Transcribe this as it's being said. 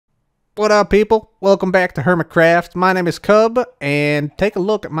What up, people? Welcome back to Hermitcraft. My name is Cub, and take a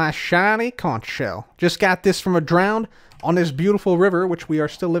look at my shiny conch shell. Just got this from a drown on this beautiful river, which we are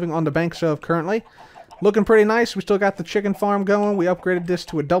still living on the banks of currently. Looking pretty nice. We still got the chicken farm going. We upgraded this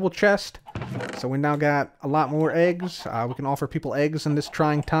to a double chest, so we now got a lot more eggs. We can offer people eggs in this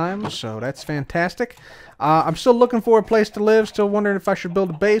trying time, so that's fantastic. I'm still looking for a place to live, still wondering if I should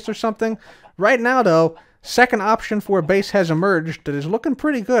build a base or something. Right now, though, second option for a base has emerged that is looking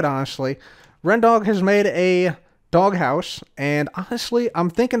pretty good, honestly. Rendog has made a doghouse, and honestly, I'm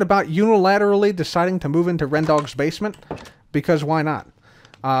thinking about unilaterally deciding to move into Rendog's basement, because why not?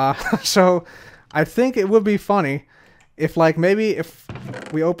 So I think it would be funny if, like, maybe if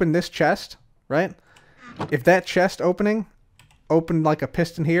we open this chest, right? If that chest opening opened, like, a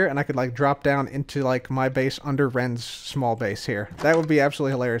piston here, and I could, like, drop down into, like, my base under Ren's small base here. That would be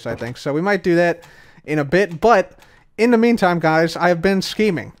absolutely hilarious, I think. So we might do that in a bit, but in the meantime, guys, I have been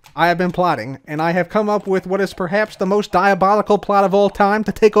scheming. I have been plotting, and I have come up with what is perhaps the most diabolical plot of all time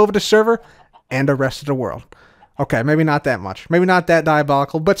to take over the server and the rest of the world. Okay, maybe not that much. Maybe not that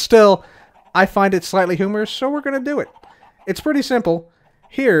diabolical, but still, I find it slightly humorous, so we're going to do it. It's pretty simple.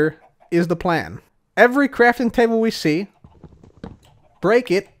 Here is the plan. Every crafting table we see,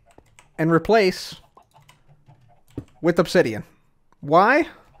 break it and replace with obsidian. Why?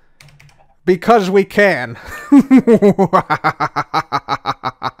 Because we can.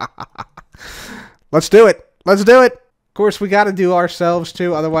 Let's do it. Let's do it. Of course, we got to do ourselves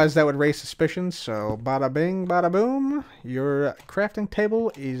too, otherwise that would raise suspicions. So, bada bing, bada boom. Your crafting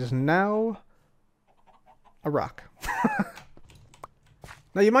table is now a rock.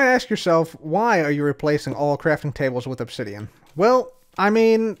 Now, you might ask yourself, why are you replacing all crafting tables with obsidian? Well, I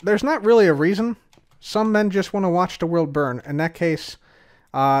mean, there's not really a reason. Some men just want to watch the world burn. In that case,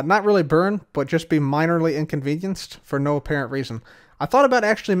 not really burn, but just be minorly inconvenienced for no apparent reason. I thought about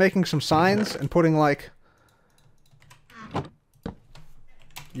actually making some signs and putting, like,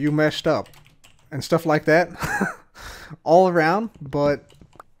 you messed up, and stuff like that all around, but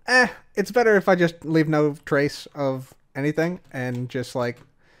it's better if I just leave no trace of anything and just, like,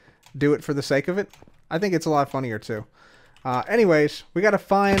 do it for the sake of it. I think it's a lot funnier, too. Anyways, we gotta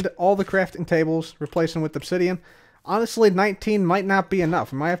find all the crafting tables, replace them with obsidian. Honestly, 19 might not be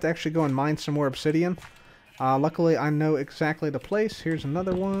enough. I might have to actually go and mine some more obsidian. Luckily, I know exactly the place. Here's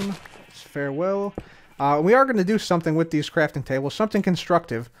another one. It's farewell. We are going to do something with these crafting tables, something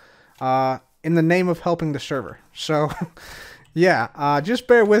constructive, in the name of helping the server. So, yeah, just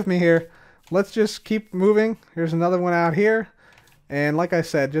bear with me here. Let's just keep moving. Here's another one out here. And like I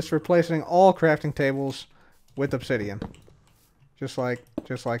said, just replacing all crafting tables with obsidian. Just like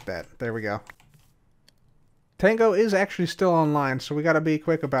that. There we go. Tango is actually still online, so we gotta be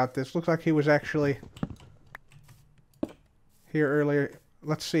quick about this. Looks like he was actually here earlier.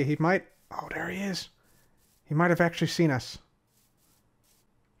 Let's see, he might... Oh, there he is. He might have actually seen us.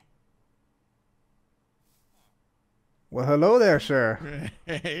 Well, hello there, sir.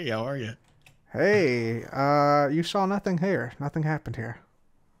 Hey, how are you? Hey, you saw nothing here. Nothing happened here.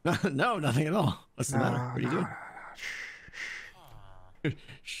 No, nothing at all. What's the matter? What are you doing?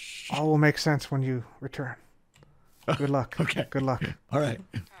 Shh. All will make sense when you return. Good luck. Okay. Good luck. All right.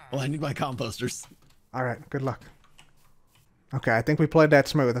 Well, I need my composters. All right. Good luck. Okay, I think we played that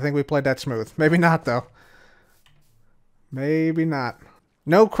smooth. Maybe not, though. Maybe not.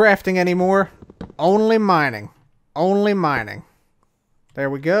 No crafting anymore. Only mining. Only mining. There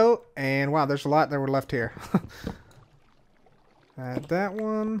we go. And wow, there's a lot that were left here. Add that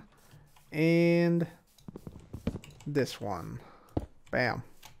one. And this one. Bam.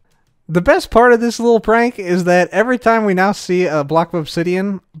 The best part of this little prank is that every time we now see a block of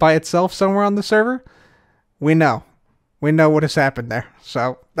obsidian by itself somewhere on the server, we know. We know what has happened there.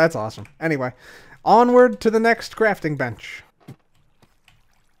 So, that's awesome. Anyway, onward to the next crafting bench.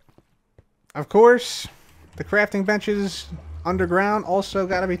 Of course, the crafting benches underground also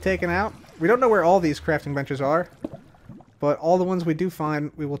got to be taken out. We don't know where all these crafting benches are, but all the ones we do find,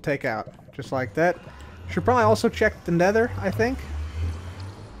 we will take out. Just like that. Should probably also check the nether, I think.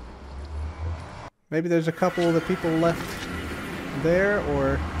 Maybe there's a couple that people left there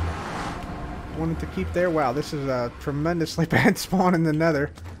or wanted to keep there. Wow, this is a tremendously bad spawn in the nether.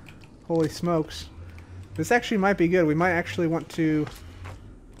 Holy smokes. This actually might be good. We might actually want to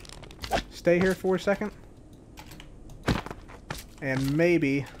stay here for a second. And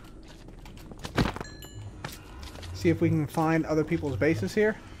maybe see if we can find other people's bases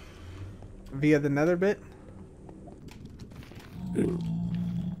here via the nether bit.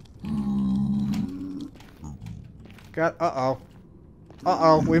 Uh-oh.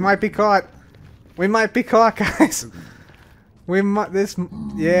 Uh-oh, we might be caught. We might be caught, guys. We might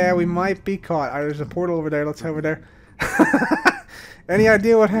yeah, we might be caught. There's a portal over there. Let's head over there. Any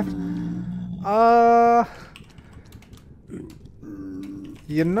idea what happened?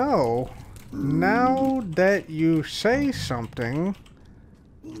 You know, now that you say something,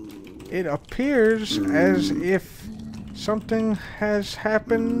 it appears as if something has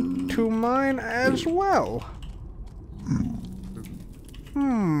happened to mine as well.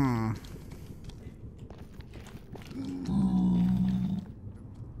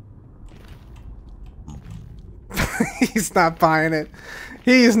 He's not buying it.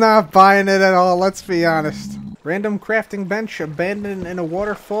 He's not buying it at all, let's be honest. Random crafting bench abandoned in a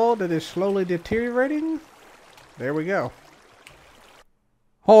waterfall that is slowly deteriorating. There we go.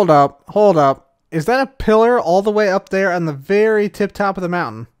 Hold up, hold up. Is that a pillar all the way up there on the very tip top of the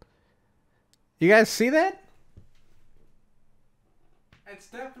mountain? You guys see that? It's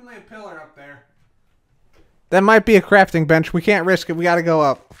definitely a pillar up there. That might be a crafting bench. We can't risk it. We gotta go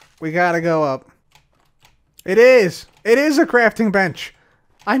up. We gotta go up. It is! It is a crafting bench!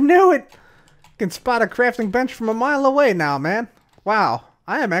 I knew it! Can spot a crafting bench from a mile away now, man. Wow.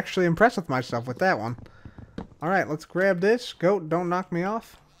 I am actually impressed with myself with that one. Alright, let's grab this. Goat, don't knock me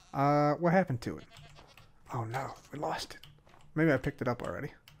off. What happened to it? Oh no, we lost it. Maybe I picked it up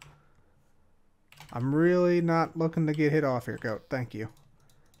already. I'm really not looking to get hit off here, Goat. Thank you.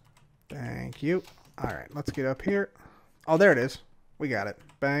 Thank you. Alright, let's get up here. Oh, there it is. We got it.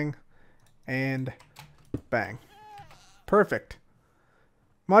 Bang. And bang. Perfect.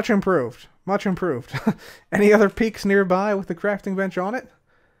 Much improved. Much improved. Any other peaks nearby with the crafting bench on it?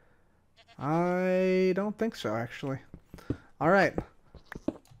 I don't think so, actually. Alright.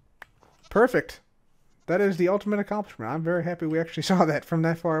 Perfect. That is the ultimate accomplishment. I'm very happy we actually saw that from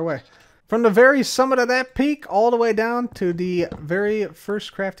that far away. From the very summit of that peak all the way down to the very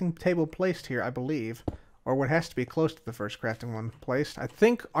first crafting table placed here, I believe. Or what has to be close to the first crafting one placed. I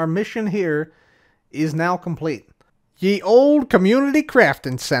think our mission here is now complete. Ye old community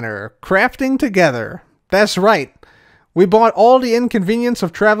crafting center, crafting together. That's right. We bought all the inconvenience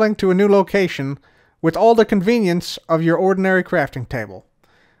of traveling to a new location with all the convenience of your ordinary crafting table.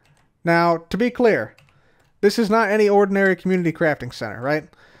 Now, to be clear, this is not any ordinary community crafting center, right?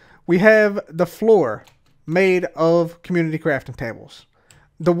 We have the floor made of community crafting tables,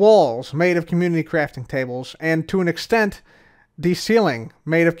 the walls made of community crafting tables, and to an extent, the ceiling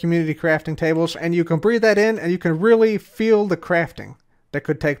made of community crafting tables, and you can breathe that in and you can really feel the crafting that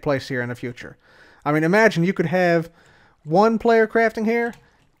could take place here in the future. I mean, imagine you could have one player crafting here,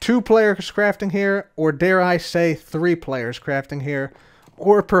 2 players crafting here, or dare I say 3 players crafting here,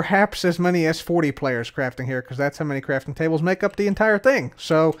 or perhaps as many as 40 players crafting here, because that's how many crafting tables make up the entire thing.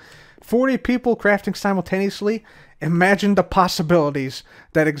 So 40 people crafting simultaneously. Imagine the possibilities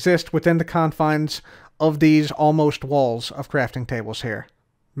that exist within the confines of these almost walls of crafting tables here.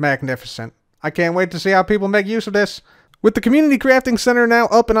 Magnificent. I can't wait to see how people make use of this. With the Community Crafting Center now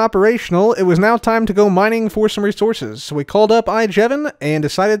up and operational, it was now time to go mining for some resources. So we called up iJevin and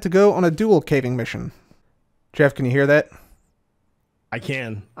decided to go on a dual caving mission. Jeff, can you hear that? I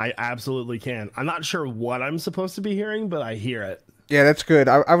can. I absolutely can. I'm not sure what I'm supposed to be hearing, but I hear it. Yeah, that's good.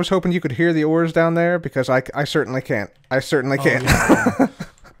 I was hoping you could hear the oars down there, because I certainly can't. I certainly can't. Yeah.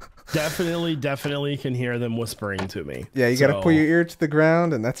 Definitely can hear them whispering to me. Yeah, you gotta put your ear to the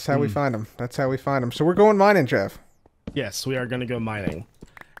ground, and that's how we find them. That's how we find them. So we're going mining, Jeff. Yes, we are going to go mining.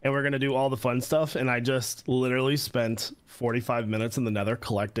 And we're going to do all the fun stuff. And I just literally spent 45 minutes in the nether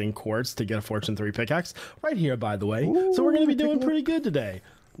collecting quartz to get a Fortune 3 pickaxe. Right here, by the way. Ooh, so we're going to be doing pretty good today.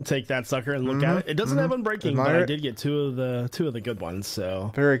 Take that sucker and look at it. It doesn't have unbreaking, but I did get two of the good ones.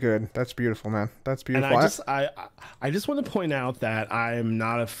 So very good. That's beautiful, man. That's beautiful. And I just want to point out that I'm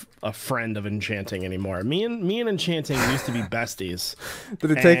not a friend of enchanting anymore. Me and enchanting used to be besties.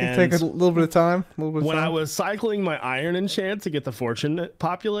 Did it take a little bit of time? When I was cycling my iron enchant to get the fortune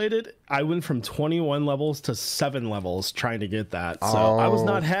populated, I went from 21 levels to 7 levels trying to get that. So I was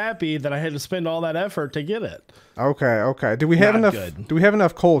not happy that I had to spend all that effort to get it. Okay. Do we have enough? Do we have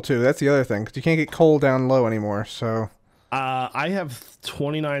enough coal too? That's the other thing, because you can't get coal down low anymore. So I have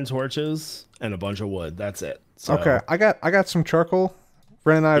 29 torches and a bunch of wood. That's it. So, okay, I got some charcoal.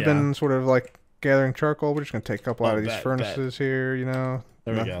 Bren and I have been sort of like gathering charcoal. We're just gonna take a couple out of these furnaces here. You know,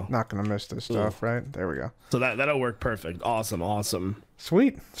 there we go. Not gonna miss this stuff, right? There we go. So that'll work perfect. Awesome.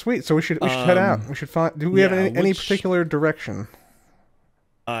 Sweet. So we should head out. We should find. Do we have any particular direction?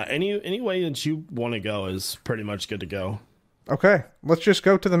 Any way that you want to go is pretty much good to go. Okay, let's just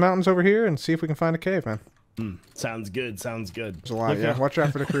go to the mountains over here and see if we can find a cave, man. Sounds good. There's a lot, yeah. Watch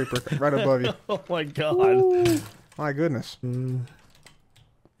out for the creeper right above you. Oh my god. Ooh. My goodness. Hang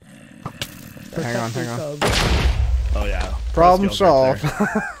on. Oh yeah. Problem Skills solved. right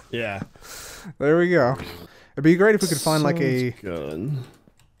there. Yeah. There we go. It'd be great if we could find like a. Good.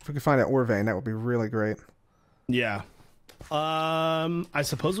 If we could find an ore vein, that would be really great. Yeah. I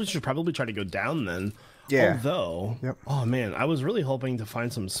suppose we should probably try to go down then. Yeah. Although, Yep. oh man, I was really hoping to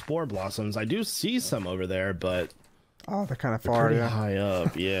find some spore blossoms. I do see some over there, but Oh, they're kind of far. pretty Yeah. high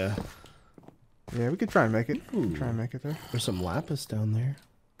up. Yeah. Yeah, we could try and make it. Ooh. Try and make it there. There's some lapis down there.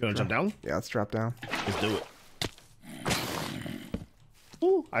 Gonna jump down? Yeah, let's drop down. Let's do it.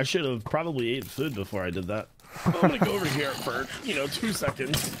 Ooh, I should have probably ate food before I did that. I'm gonna go over here for 2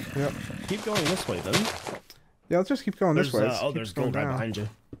 seconds. Yep. Keep going this way then. Yeah, let's just keep going this way. It There's keeps going gold right down. behind you.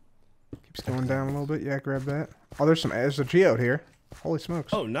 Keeps going down a little bit. Yeah, grab that. Oh, there's a geode here. Holy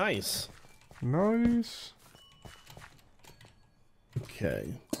smokes. Oh, nice. Nice. Okay,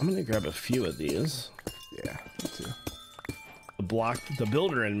 I'm gonna grab a few of these. Yeah, me too. The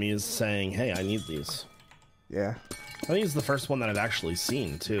builder in me is saying, "Hey, I need these." Yeah, I think it's the first one that I've actually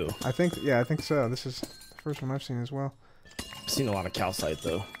seen too. I think so. This is the first one I've seen as well. I've seen a lot of calcite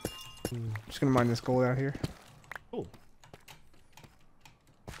though. Just gonna mine this gold out here. Oh,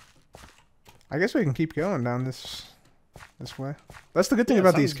 I guess we can keep going down this way. That's the good thing Yeah,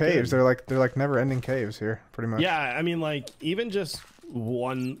 about these sounds caves. good. They're like never-ending caves here, pretty much. yeah. I mean, like even just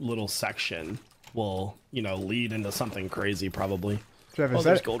one little section will, lead into something crazy probably. Jeff, Oh, is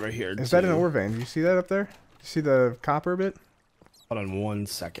there's that gold right here. is that an too. ore vein? Do you see that up there? Do you see the copper bit? Hold on 1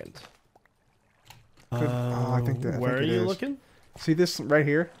 second. Oh, I think Where are it you is. looking? See this right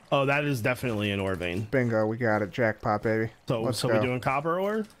here? Oh, that is definitely an ore vein. Bingo, we got it. Jackpot, baby. So, Let's so go. we doing copper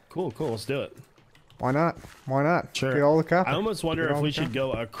ore? Cool. Let's do it. Why not? Why not? Sure. Get all the copper. I almost wonder Get if all we the should copper.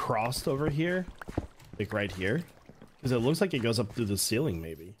 go across over here, like right here, because it looks like it goes up through the ceiling,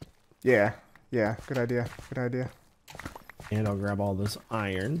 maybe. Yeah. Yeah. Good idea. Good idea. And I'll grab all this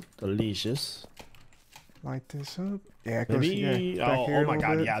iron. Delicious. Light this up. Yeah. It goes, Maybe. yeah, back here Oh a my little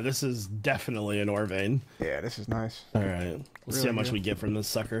god! bit. Yeah, this is definitely an ore vein. Yeah. This is nice. All right. Let's see how Really much good. we get from this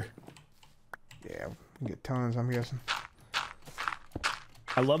sucker. Yeah. We can get tons, I'm guessing.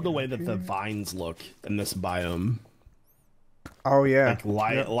 I love the way that the vines look in this biome, Oh yeah.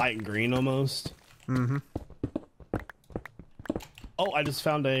 like light green almost. Mm-hmm. Oh, I just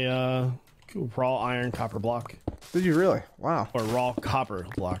found a raw iron copper block, Did you really? Wow. or raw copper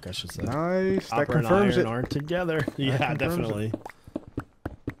block, I should say. Nice. That Copper and confirms iron it. are together. Yeah, confirms it. definitely.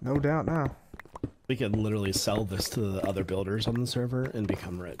 No doubt now. We could literally sell this to the other builders on the server and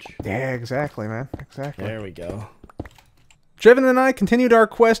become rich. Yeah. Exactly, man. Exactly. There we go. Jevin and I continued our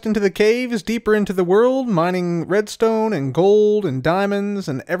quest into the caves, deeper into the world, mining redstone and gold and diamonds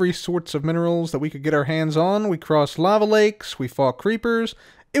and every sorts of minerals that we could get our hands on. We crossed lava lakes, we fought creepers.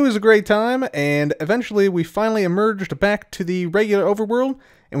 It was a great time, and eventually we finally emerged back to the regular overworld,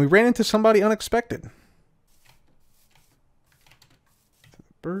 and we ran into somebody unexpected.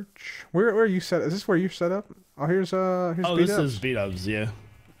 Birch. Where are you set? Is this where you set up? Oh, here's Oh, Bdubs. this is Bdubs, yeah.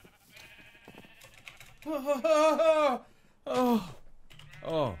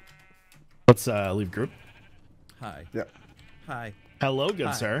 Oh. Let's leave group. Hi. Yep. Hi. Hello, good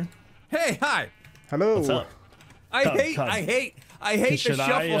Hi. sir. Hey, hi. Hello. What's up? I Cub, hate cub. the Should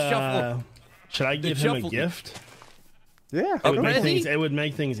shuffle. Should I give him a shuffle- gift? Yeah. It would, go. make Really? things, it would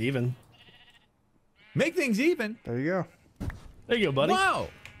make things even. Make things even. There you go. There you go, buddy. Wow.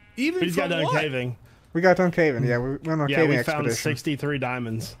 Even We just got from done what? caving. We got done caving. Yeah, we went on a Yeah, caving we found expedition. 63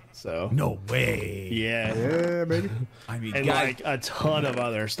 diamonds. So, No way. yeah. Yeah, baby. I mean, And guys. like a ton of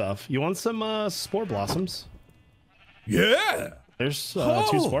other stuff. You want some spore blossoms? Yeah. There's 2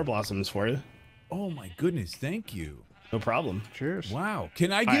 Oh. spore blossoms for you. Oh my goodness. Thank you. No problem. Cheers. Wow.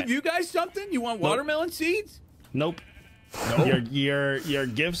 Can I Hi. give you guys something? You want watermelon seeds? Nope. No. Your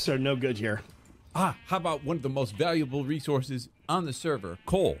gifts are no good here. How about one of the most valuable resources on the server,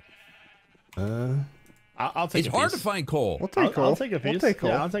 coal? I'll take It's a hard to piece. find coal. We'll take coal. I'll take a piece. We'll take coal.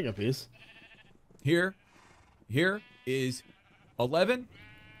 Yeah, I'll take a piece. Here is 11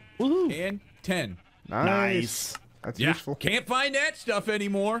 Woohoo. and 10. Nice. That's Yeah. useful. Can't find that stuff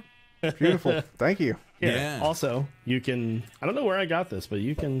anymore. Beautiful. Thank you. Here, Yeah. Also, you can. I don't know where I got this, but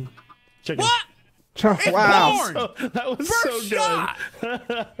you can. Chicken. What? Wow. Born. Oh, that was First so shot.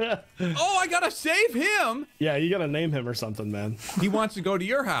 good. Oh, I gotta save him. Yeah, you gotta name him or something, man. He wants to go to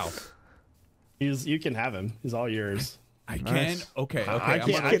your house. You can have him. He's all yours. I Nice. can. Okay. Okay. I I'm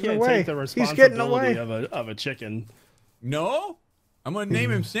can't. gonna, I getting can't away. take the He's getting responsibility away. of a chicken. no. I'm gonna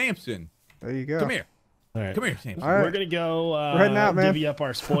name him Samson. There you go. Come here. All right. Come here, Samson. All right. We're gonna go heading out, man. divvy up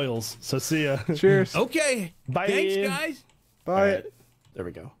our spoils. So see ya. Cheers. Okay. Bye. Thanks, guys. Bye. All right. There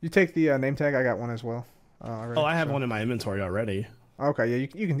we go. You take the name tag. I got one as well. Already, Oh, I have so- one in my inventory already. Okay, yeah,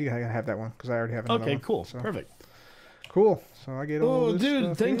 you can have that one because I already have another Okay, one, cool. so. Perfect. Cool. So I get all Oh, this dude,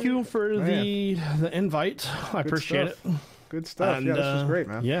 stuff thank here. you for the invite. I appreciate stuff. it. Good stuff. And, yeah, this was great,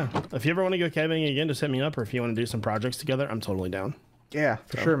 man. Yeah. If you ever want to go caving again, just hit me up, or if you want to do some projects together, I'm totally down. Yeah,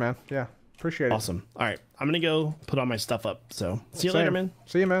 for sure, man. Yeah. Appreciate it. Awesome. All right. I'm going to go put all my stuff up. So see you later, man.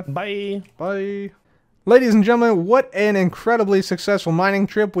 See you, man. Bye. Bye. Ladies and gentlemen, what an incredibly successful mining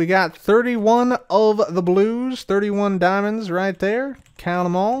trip. We got 31 of the blues, 31 diamonds right there. Count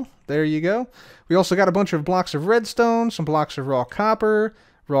them all. There you go. We also got a bunch of blocks of redstone, some blocks of raw copper,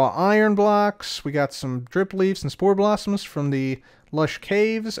 raw iron blocks. We got some drip leaves and spore blossoms from the lush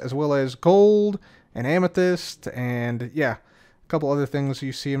caves, as well as gold and amethyst, and yeah, a couple other things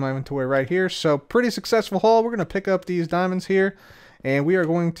you see in my inventory right here. So pretty successful haul. We're going to pick up these diamonds here, and we are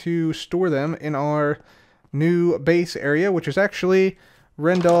going to store them in our new base area, which is actually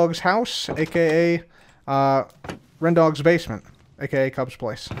Rendog's house, aka Rendog's basement, aka Cub's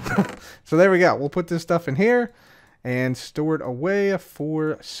place. So there we go. We'll put this stuff in here and store it away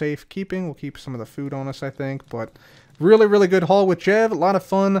for safekeeping. We'll keep some of the food on us, I think. But really, really good haul with Jev. A lot of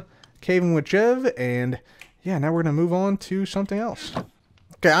fun caving with Jev. And yeah, now we're going to move on to something else.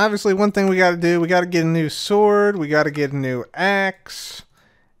 Okay, obviously one thing we got to do, we got to get a new sword. We got to get a new axe.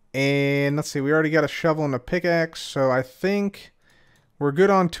 And let's see, we already got a shovel and a pickaxe. So I think we're good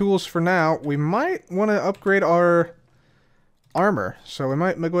on tools for now. We might want to upgrade our armor. So we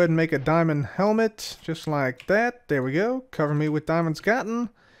might go ahead and make a diamond helmet, just like that. There we go. Cover me with diamonds gotten.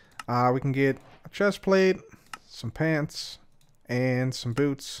 We can get a chest plate, some pants, and some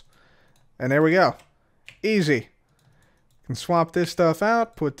boots. And there we go. Easy. Can swap this stuff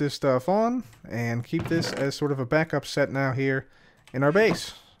out, put this stuff on, and keep this as sort of a backup set now here in our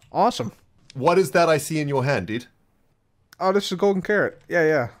base. Awesome. What is that I see in your hand, dude? Oh, this is a golden carrot.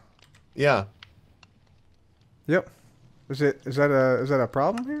 Yeah. Yeah. Yep. Is that a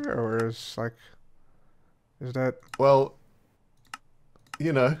problem here, or is that? Well,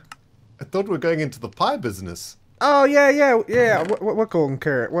 you know, I thought we were going into the pie business. Oh yeah. What golden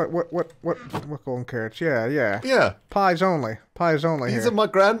carrot? What golden carrots? Yeah. Yeah. Pies only. Pies only. These here.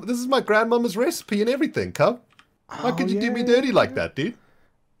 are this is my grandmama's recipe and everything, cub. How could you do me dirty like that, dude?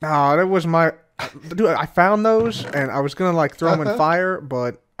 No, that was my. Dude, I found those and I was gonna like throw them in fire,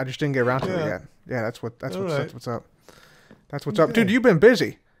 but I just didn't get around to it yet. Yeah, that's what's up. That's what's up, dude. You've been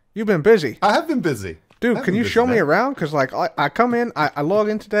busy. I have been busy. Dude, can you show me around? Because, like, I come in, I log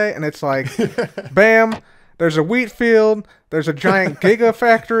in today, and it's like, bam, there's a wheat field, there's a giant giga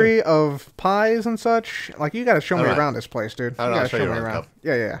factory of pies and such. Like, you got to show me around this place, dude. You got to show me around.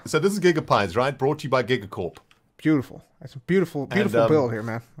 Yeah. So this is Giga Pies, right? Brought to you by Giga Corp. Beautiful. That's a beautiful build here,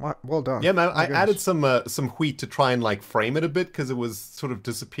 man. Well done. Yeah, man. I added some wheat to try and, like, frame it a bit because it was sort of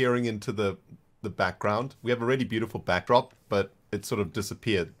disappearing into the background. We have a really beautiful backdrop, but it sort of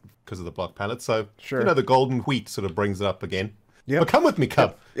disappeared because of the block palette. So, you know, the golden wheat sort of brings it up again. Yeah. But come with me,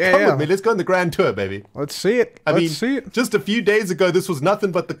 cub. Come with me. Let's go on the grand tour, baby. Let's see it. Let's see it. Just a few days ago, this was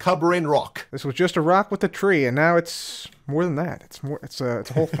nothing but the Cubren rock. This was just a rock with a tree, and now it's more than that. It's a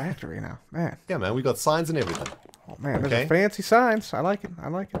whole factory now, man. Yeah, man. We got signs and everything. Oh man, there's fancy signs. I like it.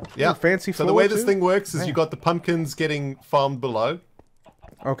 Yeah. Fancy. So the way this thing works is you got the pumpkins getting farmed below.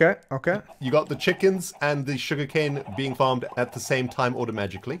 Okay. You got the chickens and the sugarcane being farmed at the same time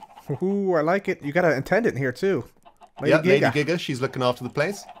automatically. Ooh, I like it. You got an attendant here too. Lady Giga. She's looking after the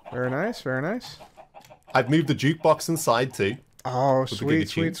place. Very nice. I've moved the jukebox inside too. Oh, sweet.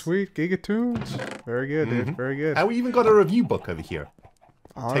 Giga tunes. Very good, dude. Very good. And we even got a review book over here.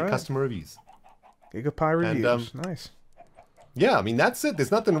 Take customer reviews. Giga Pie reviews. Nice. Yeah, I mean that's it. There's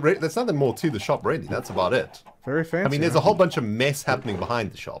nothing more to the shop really. That's about it. Very fancy. I mean, there's a whole bunch of mess happening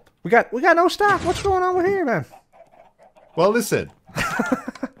behind the shop. We got no stock. What's going on with here, man? Well, listen.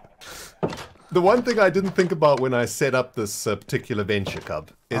 The one thing I didn't think about when I set up this particular venture,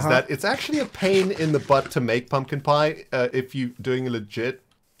 Cub, is that it's actually a pain in the butt to make pumpkin pie if you're doing a legit,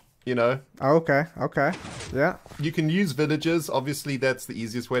 you know. Oh, okay. Yeah. You can use villagers. Obviously, that's the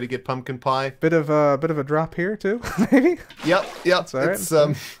easiest way to get pumpkin pie. Bit of a drop here too, maybe. Yep. It's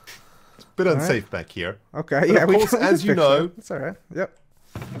a bit unsafe back here. Okay. But yeah. Of course, as you know, it's all right. Yep.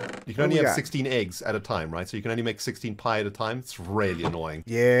 You can only have 16 eggs at a time, right? So you can only make 16 pie at a time. It's really annoying.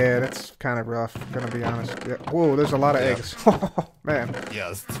 Yeah, that's kind of rough, gonna be honest. Yeah. Whoa, there's a lot of eggs. Oh, man.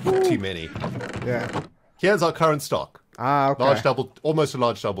 Yeah, it's too many. Yeah. Here's our current stock. Ah, okay. Almost a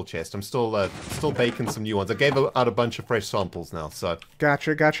large double chest. I'm still baking some new ones. I gave out a bunch of fresh samples now, so.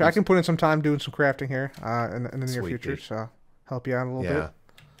 Gotcha. I can put in some time doing some crafting here in the near future, so help you out a little bit.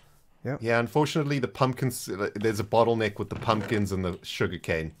 Yep. Yeah, unfortunately, the pumpkins, there's a bottleneck with the pumpkins and the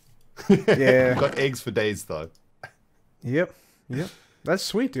sugarcane. Yeah. Got eggs for days, though. Yep. That's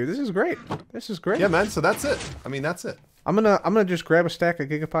sweet, dude. This is great. Yeah, man, so that's it. I mean, that's it. I'm gonna just grab a stack of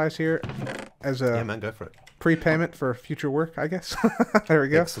Giga Pies here as a Yeah, man, go for it. prepayment for future work, I guess. There we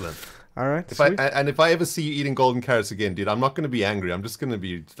go. Excellent. All right. If I ever see you eating golden carrots again, dude, I'm not going to be angry. I'm just going to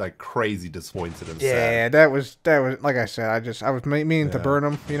be like crazy disappointed and sad. that was like I said. I was meaning to burn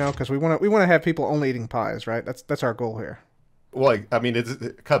them, you know, because we want to have people only eating pies, right? That's our goal here. Well, I mean,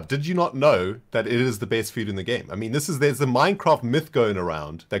 Cub, did you not know that it is the best food in the game? I mean, there's a Minecraft myth going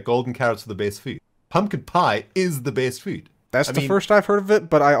around that golden carrots are the best food. Pumpkin pie is the best food. That's the first I've heard of it,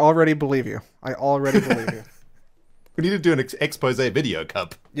 but I already believe you. I already believe you. We need to do an expose video,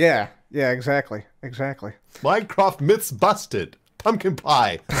 Cub. Yeah, exactly. Minecraft myths busted. Pumpkin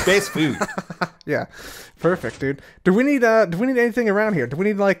pie, best food. Yeah, perfect, dude. Do we need anything around here? Do we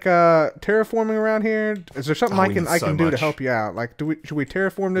need like terraforming around here? Is there something I can do to help you out? Like, should we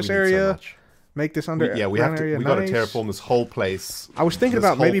terraform this area? Make this under we got to terraform this whole place. I was thinking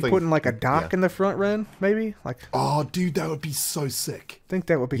about maybe putting like a dock in the front, Ren. Maybe like. Oh, dude, that would be so sick. I think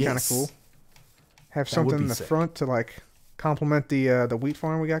that would be kind of cool. Have something in the front to like complement the wheat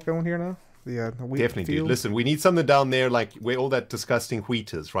farm we got going here now. The wheat Definitely, field. dude. Listen, we need something down there like where all that disgusting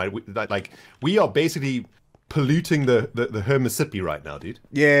wheat is, right? We are basically polluting the Hermississippi right now, dude.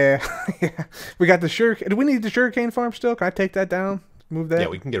 Yeah, yeah. We got the sugar. Do we need the sugarcane farm still? Can I take that down? Move that? Yeah,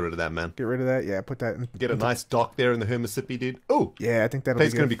 we can get rid of that, man. Get rid of that. Yeah, put that in. Get a nice dock there in the Hermississippi, dude. Oh, yeah, I think that'll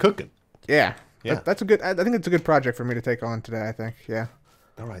place be going to be cooking. Yeah, yeah. That's a good. I think it's a good project for me to take on today. I think. Yeah.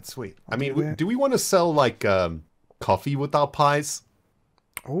 All right, sweet. I mean, do we want to sell like coffee with our pies?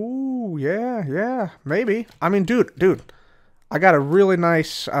 Oh yeah, maybe. I mean, dude, I got a really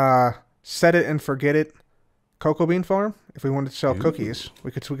nice set it and forget it cocoa bean farm. If we wanted to sell cookies,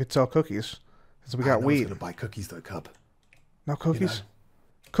 we could sell cookies because we got wheat. I was gonna buy cookies though, Cub. No cookies. You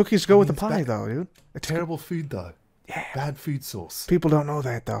know? Cookies go with the pie though, dude. It's terrible food though. Yeah. Bad food source. People don't know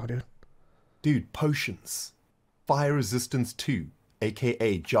that though, dude. Dude, potions, fire resistance 2,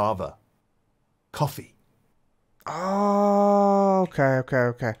 aka Java, coffee. Oh,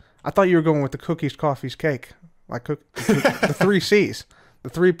 okay. I thought you were going with the cookies, coffees, cake, like the 3 C's, the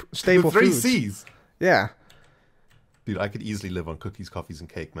 3 staple foods. The 3 C's. Yeah. Dude, I could easily live on cookies, coffees, and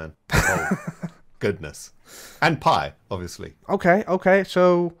cake, man. Oh, goodness. And pie, obviously. Okay.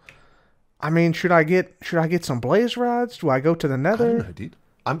 So, I mean, should I get some blaze rods? Do I go to the Nether? I don't know, dude.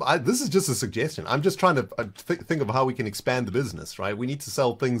 This is just a suggestion. I'm just trying to think of how we can expand the business, right? We need to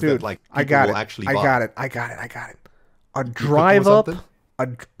sell things that like people will actually buy. I got it. A drive up, a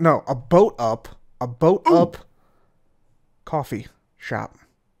boat up coffee shop.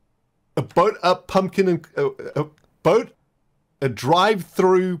 A boat up pumpkin and a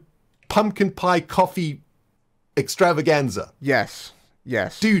drive-through pumpkin pie coffee extravaganza. Yes.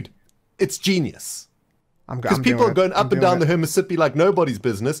 Dude, it's genius. Because people are going up and down the Hermississippi like nobody's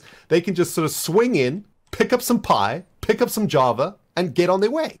business. They can just sort of swing in, pick up some pie, pick up some Java, and get on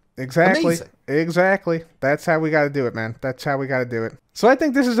their way. Exactly. That's how we got to do it, man. That's how we got to do it. So I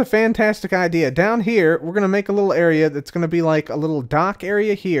think this is a fantastic idea. Down here, we're going to make a little area that's going to be like a little dock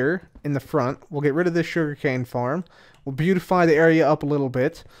area here in the front. We'll get rid of this sugarcane farm. We'll beautify the area up a little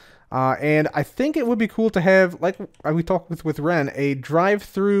bit. And I think it would be cool to have, like we talked with Ren, a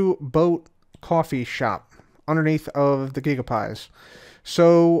drive-through boat coffee shop underneath of the Giga Pies.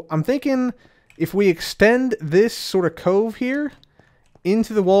 So I'm thinking if we extend this sort of cove here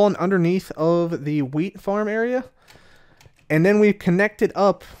into the wall and underneath of the wheat farm area, and then we connect it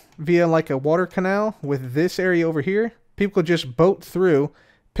up via like a water canal with this area over here, people could just boat through,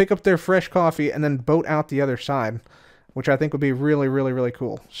 pick up their fresh coffee, and then boat out the other side, which I think would be really, really, really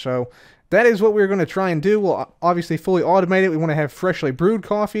cool. So that is what we're going to try and do. We'll obviously fully automate it. We want to have freshly brewed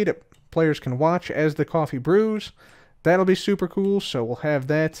coffee that players can watch as the coffee brews. That'll be super cool, so we'll have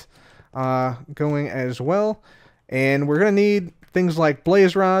that going as well. And we're going to need things like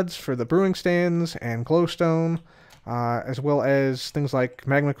blaze rods for the brewing stands and glowstone, as well as things like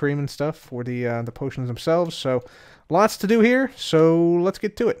magma cream and stuff for the potions themselves. So lots to do here, so let's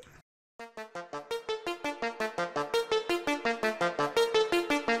get to it.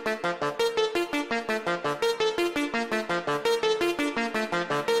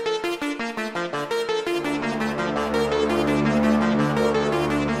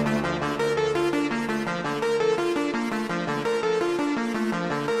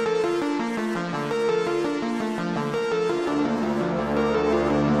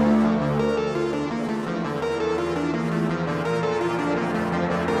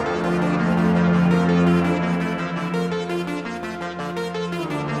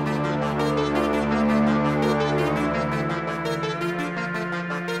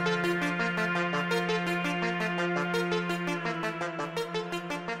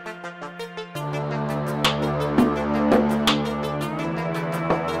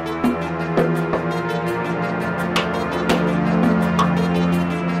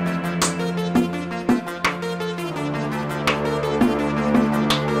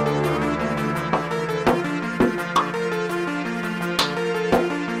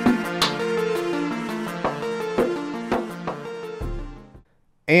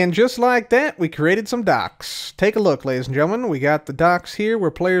 And just like that, we created some docks. Take a look, ladies and gentlemen. We got the docks here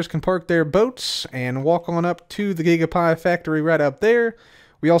where players can park their boats and walk on up to the Giga Pie factory right up there.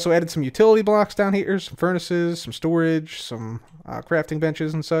 We also added some utility blocks down here, some furnaces, some storage, some crafting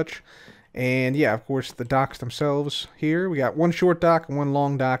benches and such. And yeah, of course, the docks themselves here. We got one short dock and one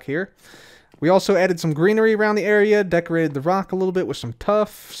long dock here. We also added some greenery around the area, decorated the rock a little bit with some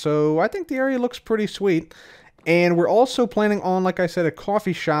tuff. So I think the area looks pretty sweet. And we're also planning on, like I said, a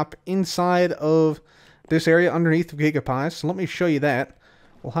coffee shop inside of this area underneath of Giga Pie. So let me show you that.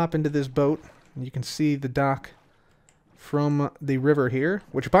 We'll hop into this boat, and you can see the dock from the river here.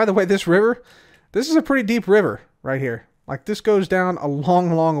 Which, by the way, this river, this is a pretty deep river right here. Like, this goes down a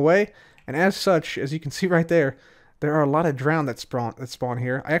long, long way. And as such, as you can see right there, there are a lot of drown that spawn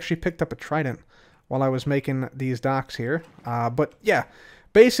here. I actually picked up a trident while I was making these docks here. But yeah.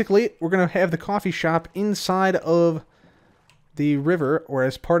 Basically, we're going to have the coffee shop inside of the river, or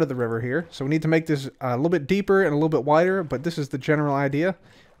as part of the river here. So we need to make this a little bit deeper and a little bit wider, but this is the general idea.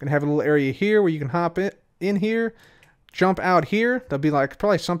 We're going to have a little area here where you can hop in here, jump out here. There'll be like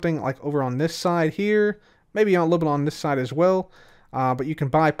probably something like over on this side here, maybe a little bit on this side as well. But you can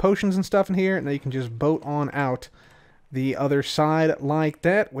buy potions and stuff in here, and then you can just boat on out the other side like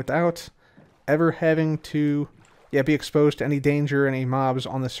that without ever having to... yeah, be exposed to any danger, any mobs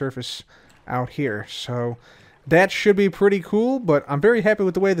on the surface out here. So that should be pretty cool, but I'm very happy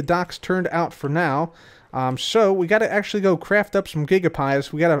with the way the docks turned out for now. So we got to actually go craft up some Giga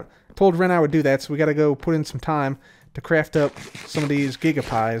Pies. Told Ren I would do that, so we got to go put in some time to craft up some of these Giga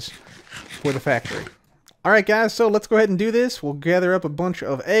Pies for the factory. Alright guys, so let's go ahead and do this. We'll gather up a bunch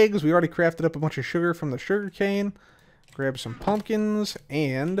of eggs. We already crafted up a bunch of sugar from the sugar cane. Grab some pumpkins,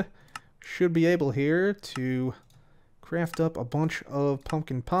 and should be able here to... craft up a bunch of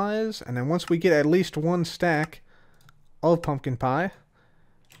pumpkin pies, and then once we get at least one stack of pumpkin pie,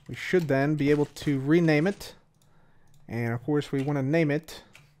 we should then be able to rename it. And of course we want to name it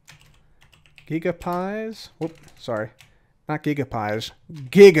Giga Pies. Whoop, sorry. Not Giga Pies.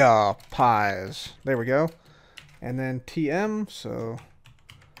 Giga Pies. There we go. And then TM, so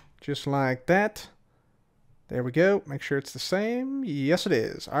just like that. There we go. Make sure it's the same. Yes, it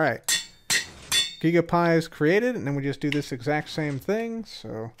is. Alright. Giga Pie is created, and then we just do this exact same thing.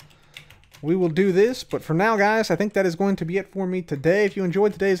 So we will do this, but for now, guys, I think that is going to be it for me today. If you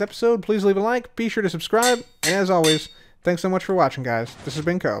enjoyed today's episode, please leave a like, be sure to subscribe, and as always, thanks so much for watching, guys. This has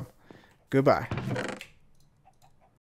been Cub. Goodbye.